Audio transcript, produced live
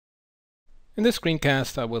In this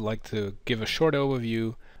screencast, I would like to give a short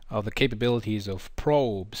overview of the capabilities of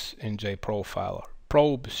probes in JProfiler.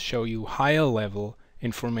 Probes show you higher level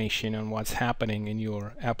information on what's happening in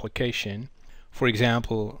your application. For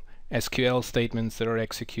example, SQL statements that are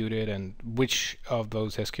executed and which of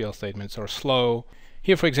those SQL statements are slow.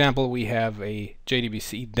 Here, for example, we have a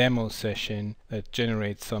JDBC demo session that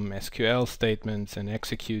generates some SQL statements and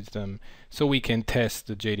executes them so we can test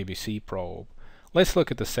the JDBC probe. Let's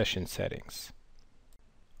look at the session settings.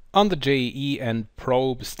 On the JE and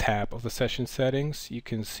Probes tab of the session settings, you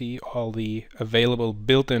can see all the available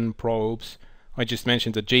built-in probes. I just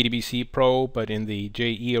mentioned the JDBC probe, but in the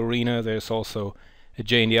JE arena there's also a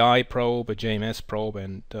JNDI probe, a JMS probe,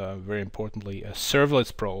 and very importantly a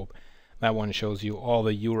servlets probe. That one shows you all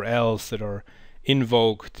the URLs that are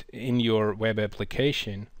invoked in your web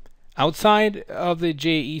application. Outside of the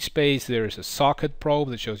JE space, there's a socket probe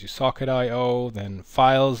that shows you socket I/O, then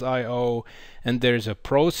files I/O, and there's a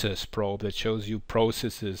process probe that shows you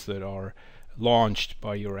processes that are launched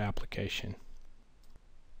by your application.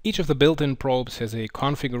 Each of the built-in probes has a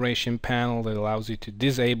configuration panel that allows you to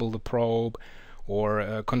disable the probe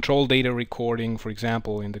or control data recording. For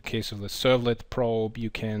example, in the case of the servlet probe, you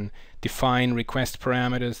can define request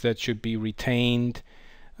parameters that should be retained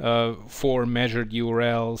for measured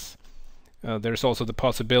URLs. There's also the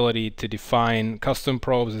possibility to define custom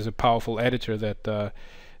probes. As a powerful editor that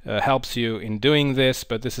helps you in doing this,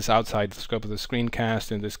 but this is outside the scope of the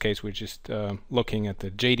screencast. In this case, we're just looking at the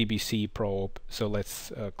JDBC probe. So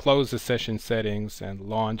let's close the session settings and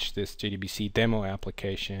launch this JDBC demo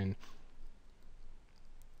application.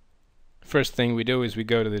 First thing we do is we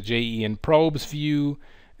go to the JE and probes view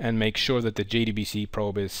and make sure that the JDBC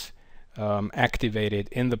probe is activated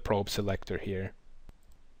in the probe selector here.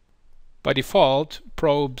 By default,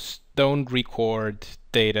 probes don't record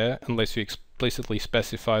data unless you explicitly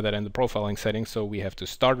specify that in the profiling settings, so we have to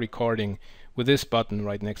start recording with this button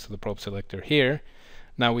right next to the probe selector here.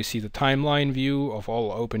 Now we see the timeline view of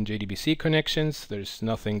all open JDBC connections. There's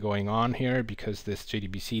nothing going on here because this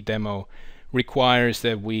JDBC demo requires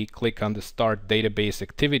that we click on the Start Database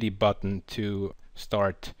Activity button to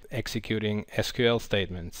start executing SQL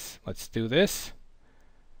statements. Let's do this.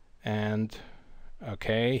 And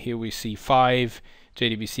okay, here we see 5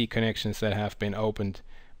 JDBC connections that have been opened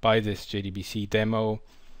by this JDBC demo.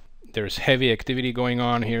 There's heavy activity going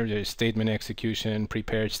on here. There's statement execution,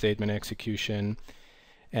 prepared statement execution,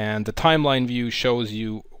 and the timeline view shows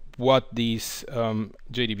you what these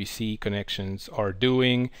JDBC connections are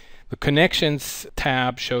doing. The Connections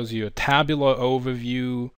tab shows you a tabular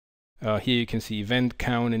overview. Here you can see event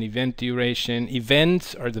count and event duration.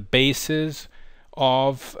 Events are the basis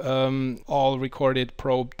of all recorded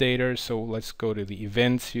probe data. So let's go to the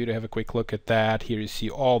events view to have a quick look at that. Here you see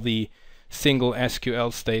all the single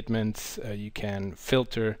SQL statements. You can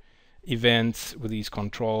filter events with these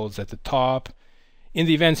controls at the top. In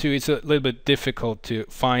the events view, it's a little bit difficult to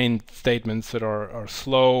find statements that are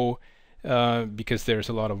slow because there's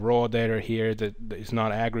a lot of raw data here that is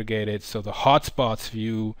not aggregated. So the hotspots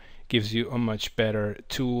view gives you a much better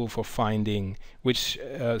tool for finding which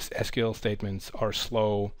SQL statements are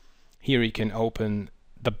slow. Here you can open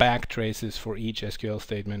the backtraces for each SQL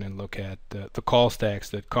statement and look at the call stacks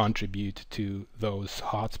that contribute to those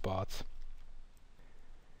hotspots.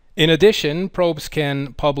 In addition, probes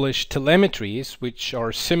can publish telemetries which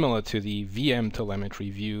are similar to the VM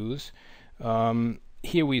telemetry views.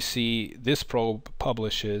 Here we see this probe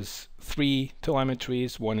publishes 3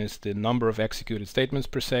 telemetries. One is the number of executed statements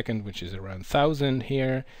per second, which is around 1,000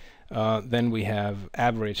 here. Then we have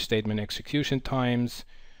average statement execution times,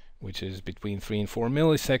 which is between 3 and 4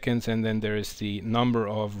 milliseconds. And then there is the number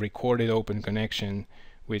of recorded open connection,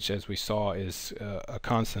 which, as we saw, is a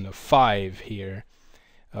constant of 5 here.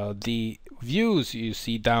 The views you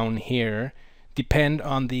see down here depend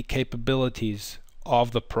on the capabilities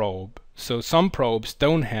of the probe. So some probes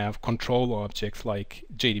don't have control objects like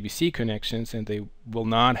JDBC connections, and they will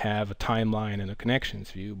not have a timeline and a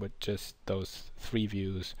connections view, but just those 3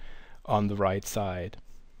 views on the right side.